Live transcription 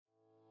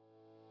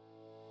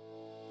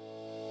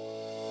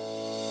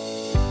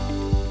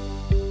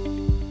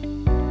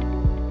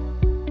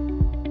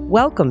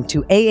Welcome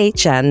to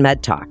AHN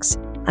Med Talks,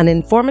 an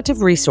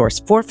informative resource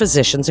for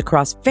physicians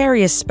across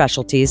various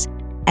specialties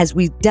as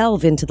we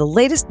delve into the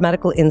latest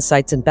medical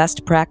insights and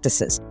best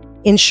practices,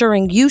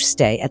 ensuring you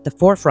stay at the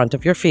forefront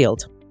of your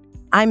field.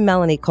 I'm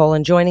Melanie Cole,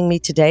 and joining me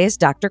today is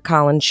Dr.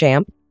 Colin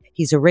Champ.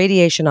 He's a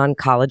radiation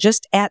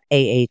oncologist at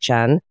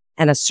AHN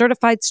and a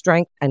certified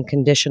strength and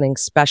conditioning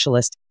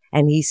specialist,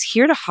 and he's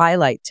here to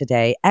highlight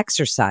today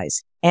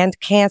exercise and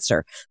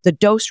cancer, the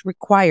dose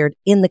required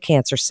in the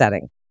cancer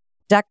setting.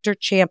 Dr.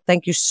 Champ,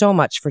 thank you so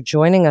much for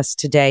joining us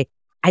today.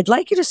 I'd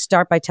like you to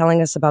start by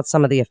telling us about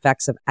some of the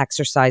effects of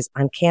exercise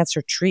on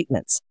cancer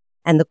treatments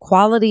and the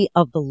quality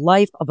of the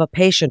life of a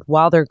patient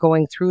while they're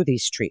going through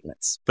these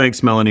treatments.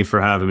 Thanks, Melanie, for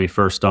having me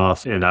first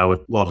off. And I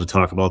would love to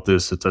talk about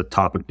this. It's a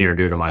topic near and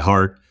dear to my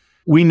heart.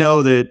 We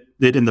know that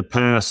in the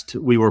past,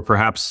 we were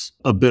perhaps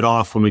a bit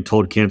off when we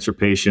told cancer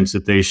patients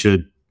that they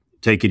should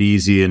take it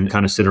easy and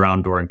kind of sit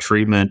around during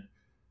treatment.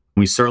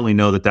 We certainly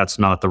know that that's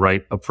not the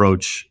right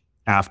approach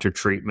after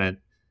treatment.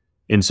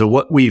 And so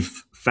what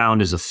we've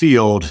found as a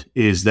field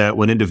is that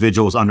when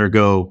individuals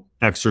undergo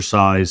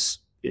exercise,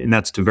 and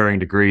that's to varying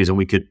degrees, and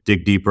we could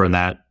dig deeper in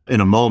that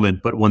in a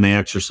moment, but when they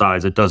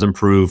exercise, it does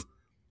improve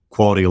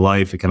quality of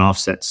life. It can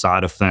offset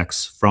side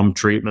effects from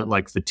treatment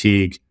like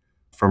fatigue,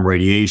 from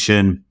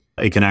radiation.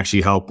 It can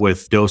actually help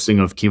with dosing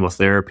of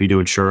chemotherapy to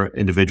ensure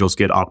individuals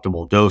get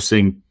optimal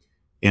dosing.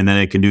 And then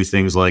it can do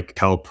things like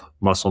help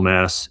muscle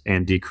mass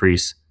and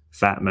decrease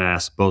fat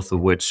mass, both of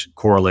which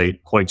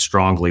correlate quite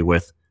strongly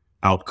with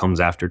outcomes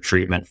after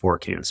treatment for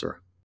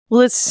cancer. Well,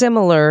 it's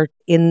similar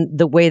in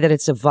the way that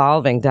it's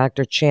evolving,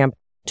 Dr. Champ,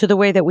 to the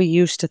way that we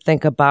used to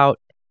think about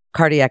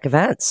cardiac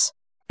events.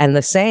 And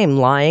the same,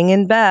 lying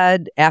in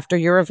bed after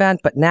your event.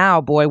 But now,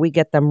 boy, we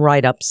get them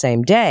right up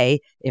same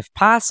day, if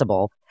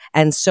possible.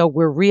 And so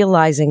we're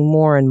realizing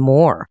more and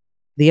more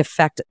the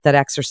effect that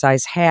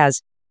exercise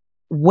has.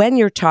 When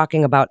you're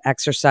talking about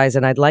exercise,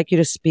 and I'd like you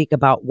to speak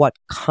about what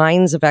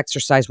kinds of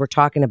exercise we're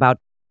talking about,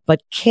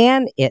 but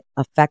can it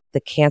affect the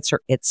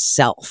cancer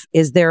itself?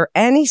 Is there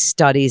any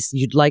studies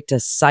you'd like to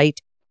cite,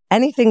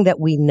 anything that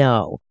we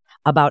know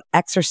about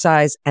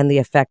exercise and the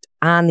effect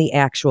on the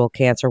actual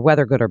cancer,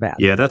 whether good or bad?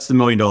 Yeah, that's the $1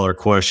 million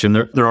question.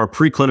 There are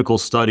preclinical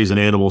studies and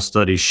animal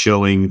studies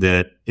showing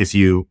that if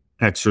you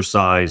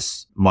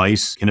exercise,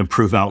 mice can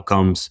improve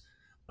outcomes,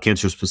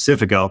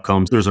 cancer-specific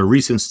outcomes. There's a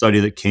recent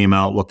study that came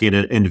out looking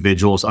at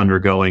individuals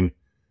undergoing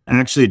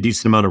actually a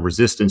decent amount of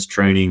resistance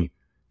training,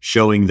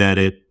 showing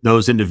that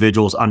those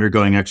individuals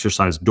undergoing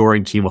exercise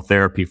during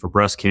chemotherapy for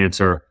breast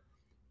cancer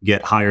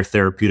get higher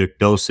therapeutic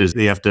doses.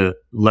 They have to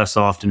less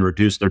often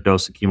reduce their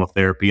dose of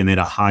chemotherapy, and they had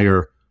a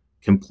higher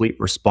complete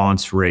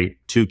response rate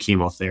to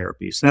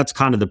chemotherapy. So that's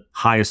kind of the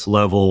highest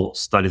level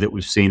study that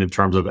we've seen in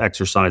terms of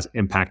exercise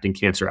impacting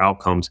cancer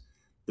outcomes.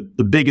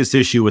 The biggest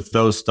issue with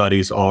those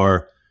studies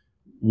are,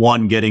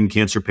 one, getting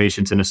cancer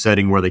patients in a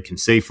setting where they can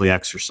safely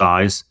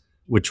exercise,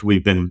 which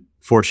we've been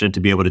fortunate to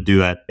be able to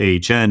do at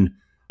AHN.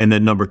 And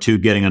then number two,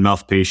 getting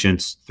enough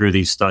patients through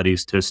these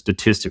studies to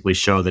statistically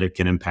show that it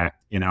can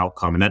impact an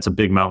outcome. And that's a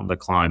big mountain to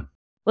climb.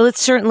 Well, it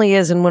certainly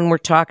is. And when we're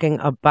talking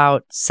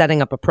about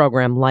setting up a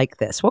program like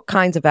this, what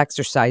kinds of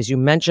exercise? You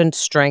mentioned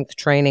strength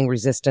training,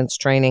 resistance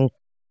training.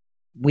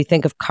 We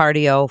think of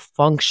cardio,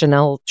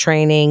 functional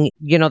training.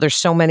 You know, there's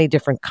so many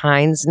different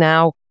kinds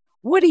now.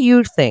 What do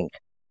you think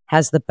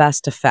has the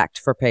best effect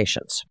for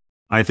patients?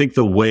 I think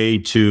the way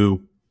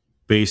to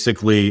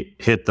basically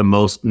hit the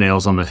most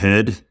nails on the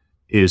head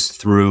is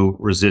through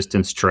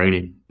resistance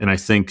training. And I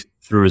think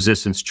through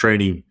resistance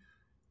training,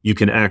 you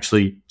can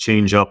actually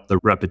change up the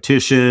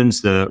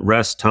repetitions, the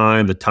rest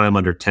time, the time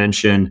under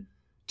tension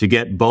to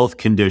get both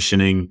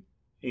conditioning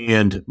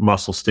and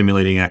muscle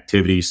stimulating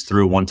activities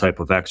through one type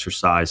of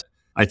exercise.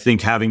 I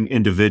think having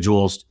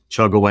individuals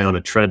chug away on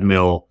a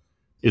treadmill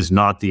is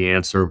not the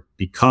answer,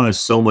 because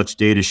so much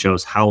data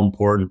shows how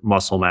important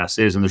muscle mass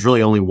is. And there's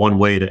really only one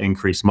way to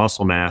increase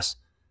muscle mass,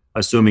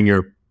 assuming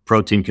your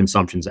protein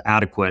consumption is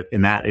adequate,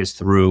 and that is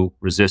through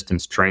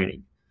resistance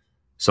training.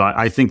 So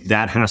I think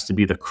that has to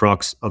be the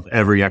crux of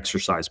every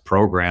exercise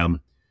program.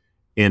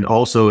 And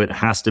also it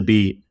has to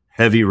be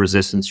heavy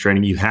resistance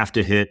training. You have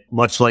to hit,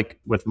 much like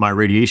with my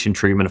radiation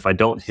treatment, if I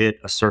don't hit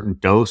a certain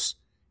dose,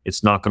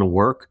 it's not going to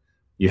work.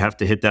 You have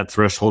to hit that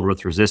threshold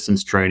with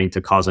resistance training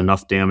to cause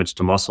enough damage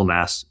to muscle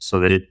mass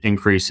so that it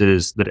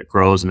increases, that it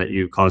grows, and that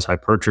you cause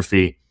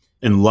hypertrophy.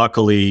 And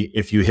luckily,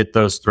 if you hit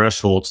those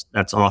thresholds,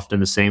 that's often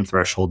the same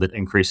threshold that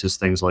increases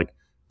things like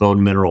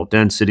bone mineral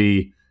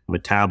density,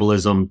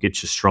 metabolism,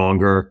 gets you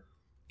stronger,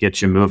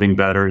 gets you moving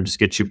better, and just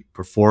gets you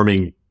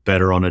performing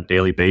better on a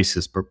daily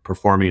basis,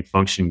 performing and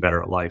functioning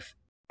better at life.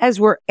 As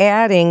we're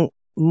adding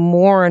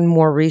more and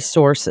more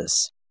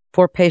resources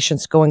for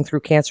patients going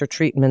through cancer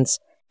treatments,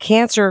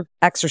 cancer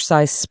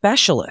exercise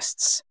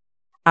specialists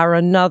are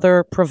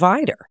another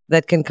provider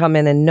that can come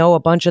in and know a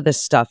bunch of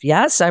this stuff.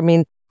 Yes? I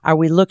mean, are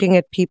we looking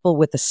at people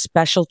with a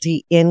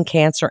specialty in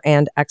cancer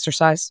and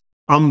exercise?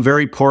 I'm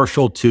very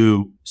partial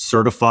to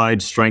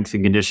certified strength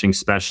and conditioning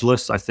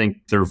specialists. I think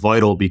they're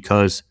vital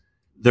because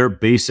they're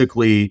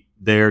basically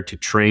there to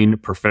train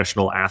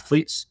professional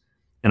athletes.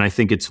 And I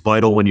think it's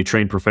vital when you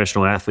train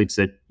professional athletes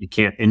that you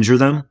can't injure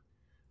them,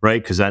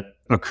 right? Because that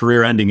a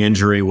career-ending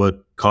injury would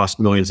cost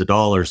millions of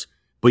dollars,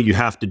 but you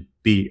have to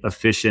be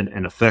efficient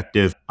and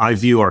effective. I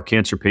view our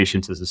cancer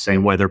patients as the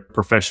same way. They're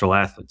professional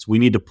athletes. We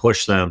need to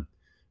push them,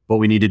 but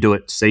we need to do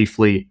it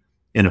safely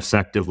and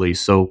effectively.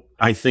 So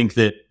I think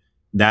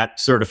that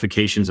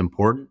certification is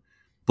important.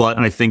 But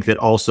I think that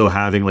also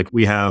having,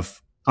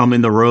 I'm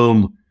in the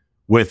room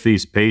with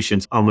these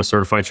patients. I'm a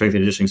certified strength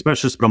and conditioning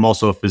specialist, but I'm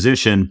also a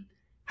physician.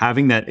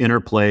 Having that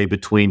interplay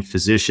between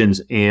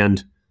physicians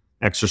and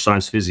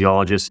exercise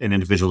physiologists and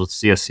individuals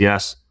with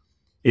CSCS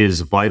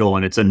is vital.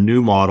 And it's a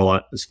new model.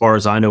 As far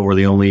as I know, we're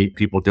the only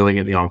people doing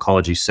it in the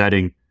oncology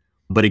setting.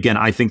 But again,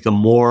 I think the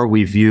more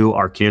we view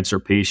our cancer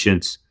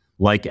patients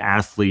like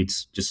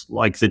athletes, just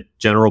like the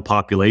general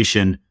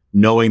population,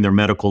 knowing their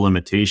medical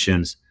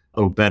limitations,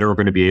 the better we're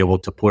going to be able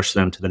to push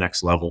them to the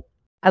next level.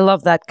 I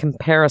love that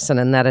comparison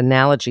and that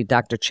analogy,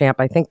 Dr. Champ.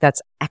 I think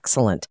that's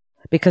excellent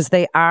because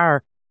they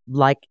are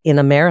like in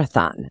a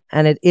marathon,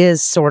 and it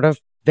is sort of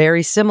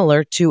very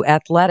similar to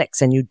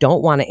athletics, and you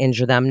don't want to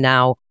injure them.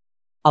 Now,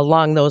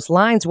 along those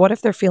lines, what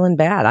if they're feeling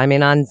bad? I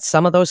mean, on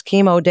some of those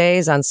chemo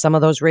days, on some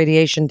of those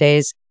radiation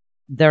days,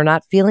 they're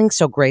not feeling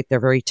so great. They're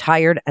very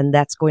tired, and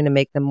that's going to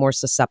make them more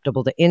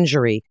susceptible to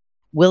injury.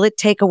 Will it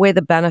take away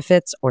the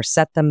benefits or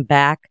set them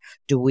back?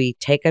 Do we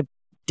take a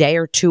day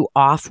or two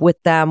off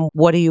with them?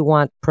 What do you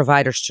want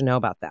providers to know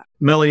about that?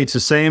 Melanie, it's the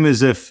same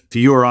as if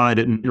you or I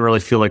didn't really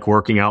feel like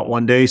working out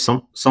one day.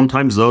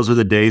 Sometimes those are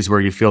the days where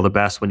you feel the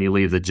best when you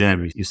leave the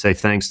gym. You say,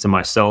 thanks to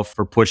myself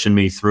for pushing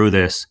me through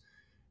this.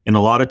 And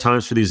a lot of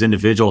times for these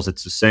individuals,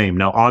 it's the same.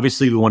 Now,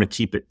 obviously, we want to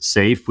keep it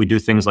safe. We do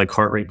things like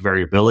heart rate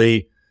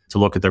variability to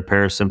look at their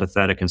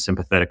parasympathetic and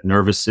sympathetic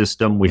nervous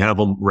system. We have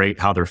them rate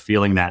how they're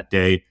feeling that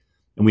day.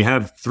 And we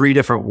have 3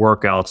 different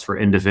workouts for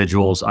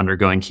individuals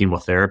undergoing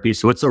chemotherapy.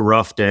 So it's a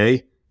rough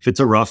day. If it's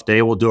a rough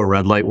day, we'll do a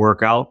red light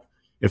workout.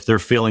 If they're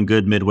feeling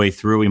good midway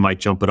through, we might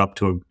jump it up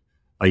to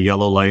a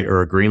yellow light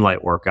or a green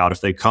light workout.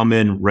 If they come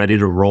in ready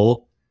to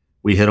roll,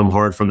 we hit them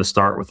hard from the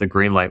start with a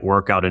green light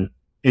workout. And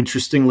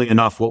interestingly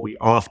enough, what we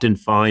often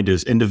find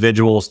is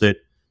individuals that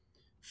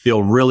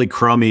feel really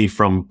crummy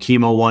from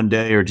chemo one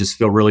day or just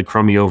feel really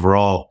crummy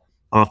overall,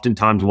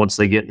 oftentimes once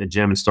they get in the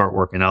gym and start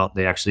working out,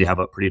 they actually have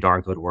a pretty darn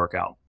good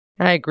workout.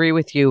 I agree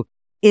with you.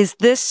 Is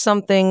this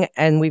something,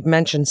 and we've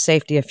mentioned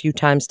safety a few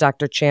times,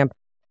 Dr. Champ,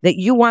 that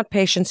you want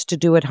patients to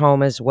do at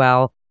home as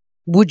well?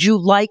 Would you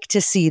like to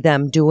see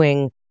them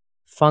doing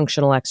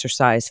functional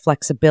exercise,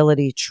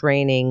 flexibility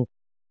training,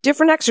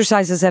 different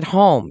exercises at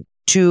home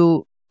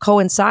to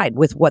coincide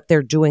with what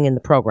they're doing in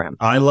the program?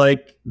 I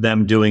like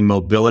them doing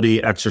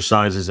mobility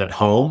exercises at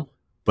home,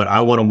 but I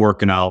want them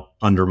working out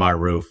under my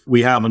roof.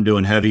 We have them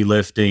doing heavy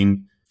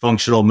lifting,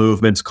 functional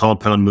movements,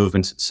 compound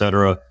movements,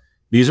 etc.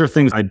 These are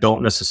things I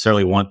don't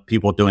necessarily want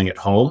people doing at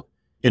home.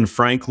 And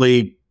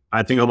frankly,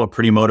 I think I'm a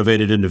pretty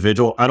motivated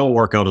individual. I don't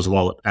work out as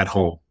well at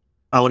home.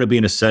 I want to be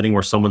in a setting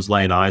where someone's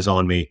laying eyes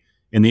on me.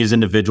 And these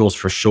individuals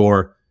for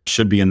sure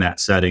should be in that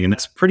setting. And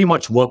that's pretty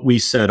much what we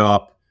set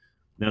up.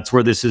 That's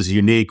where this is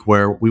unique,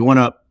 where we want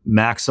to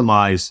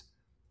maximize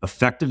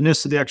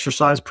effectiveness of the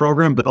exercise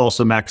program, but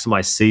also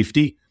maximize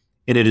safety.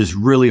 And it is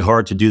really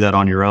hard to do that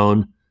on your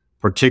own,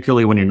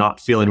 particularly when you're not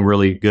feeling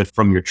really good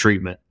from your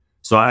treatment.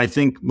 So I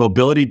think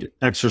mobility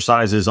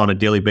exercises on a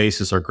daily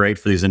basis are great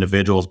for these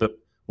individuals, but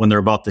when they're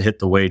about to hit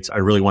the weights, I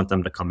really want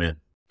them to come in.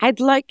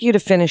 I'd like you to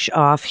finish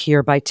off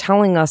here by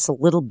telling us a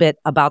little bit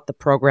about the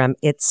program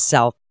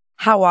itself,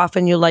 how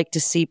often you like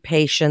to see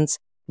patients,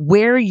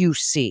 where you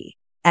see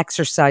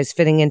exercise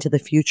fitting into the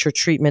future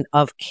treatment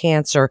of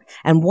cancer,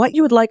 and what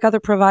you would like other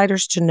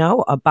providers to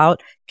know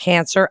about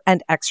cancer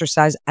and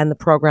exercise and the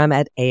program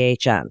at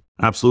AHN.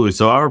 Absolutely.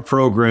 So our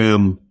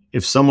program,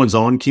 if someone's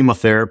on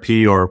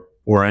chemotherapy or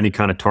any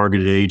kind of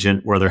targeted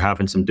agent where they're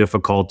having some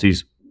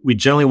difficulties, we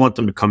generally want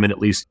them to come in at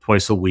least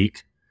twice a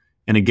week.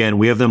 And again,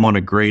 we have them on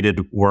a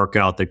graded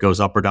workout that goes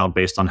up or down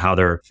based on how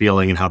they're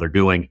feeling and how they're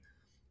doing.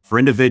 For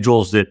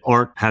individuals that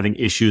aren't having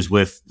issues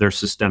with their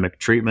systemic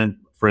treatment,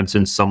 for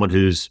instance, someone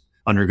who's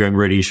undergoing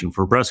radiation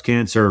for breast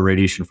cancer or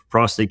radiation for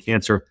prostate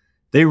cancer,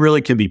 they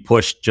really can be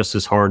pushed just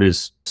as hard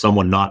as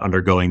someone not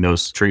undergoing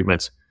those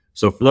treatments.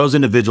 So for those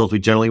individuals, we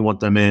generally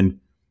want them in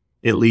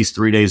at least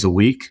 3 days a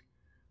week.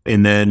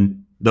 And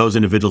then those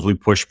individuals we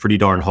push pretty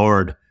darn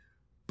hard,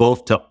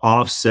 both to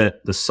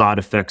offset the side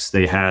effects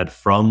they had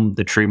from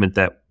the treatment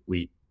that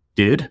we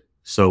did.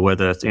 So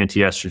whether that's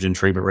anti-estrogen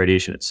treatment,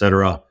 radiation, et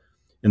cetera.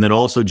 And then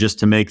also just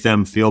to make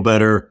them feel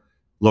better,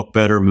 look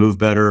better, move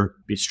better,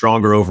 be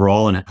stronger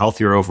overall and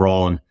healthier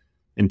overall. And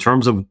in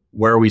terms of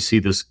where we see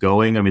this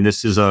going, I mean,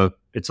 it's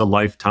a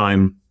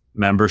lifetime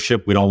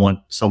membership. We don't want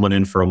someone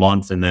in for a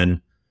month and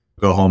then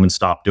go home and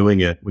stop doing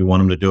it. We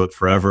want them to do it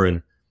forever.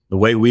 And the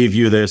way we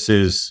view this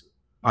is,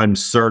 I'm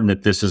certain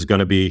that this is going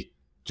to be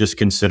just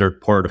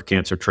considered part of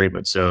cancer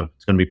treatment. So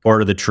it's going to be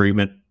part of the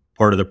treatment,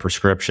 part of the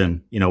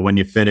prescription. You know, when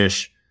you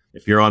finish,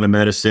 if you're on a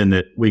medicine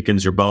that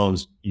weakens your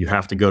bones, you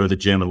have to go to the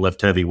gym and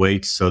lift heavy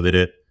weights so that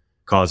it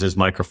causes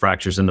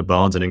microfractures in the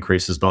bones and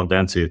increases bone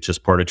density. It's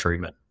just part of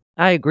treatment.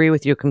 I agree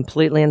with you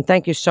completely. And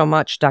thank you so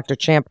much, Dr.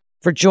 Champ,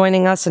 for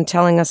joining us and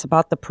telling us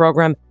about the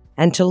program.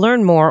 And to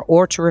learn more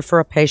or to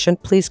refer a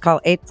patient, please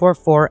call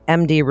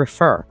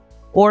 844-MD-REFER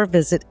or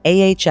visit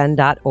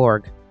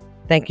ahn.org.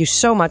 Thank you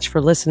so much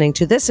for listening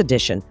to this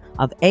edition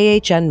of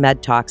AHN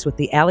Med Talks with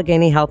the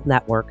Allegheny Health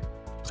Network.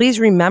 Please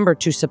remember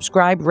to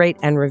subscribe, rate,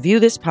 and review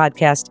this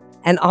podcast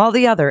and all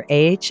the other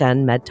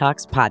AHN Med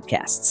Talks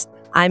podcasts.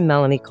 I'm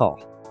Melanie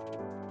Cole.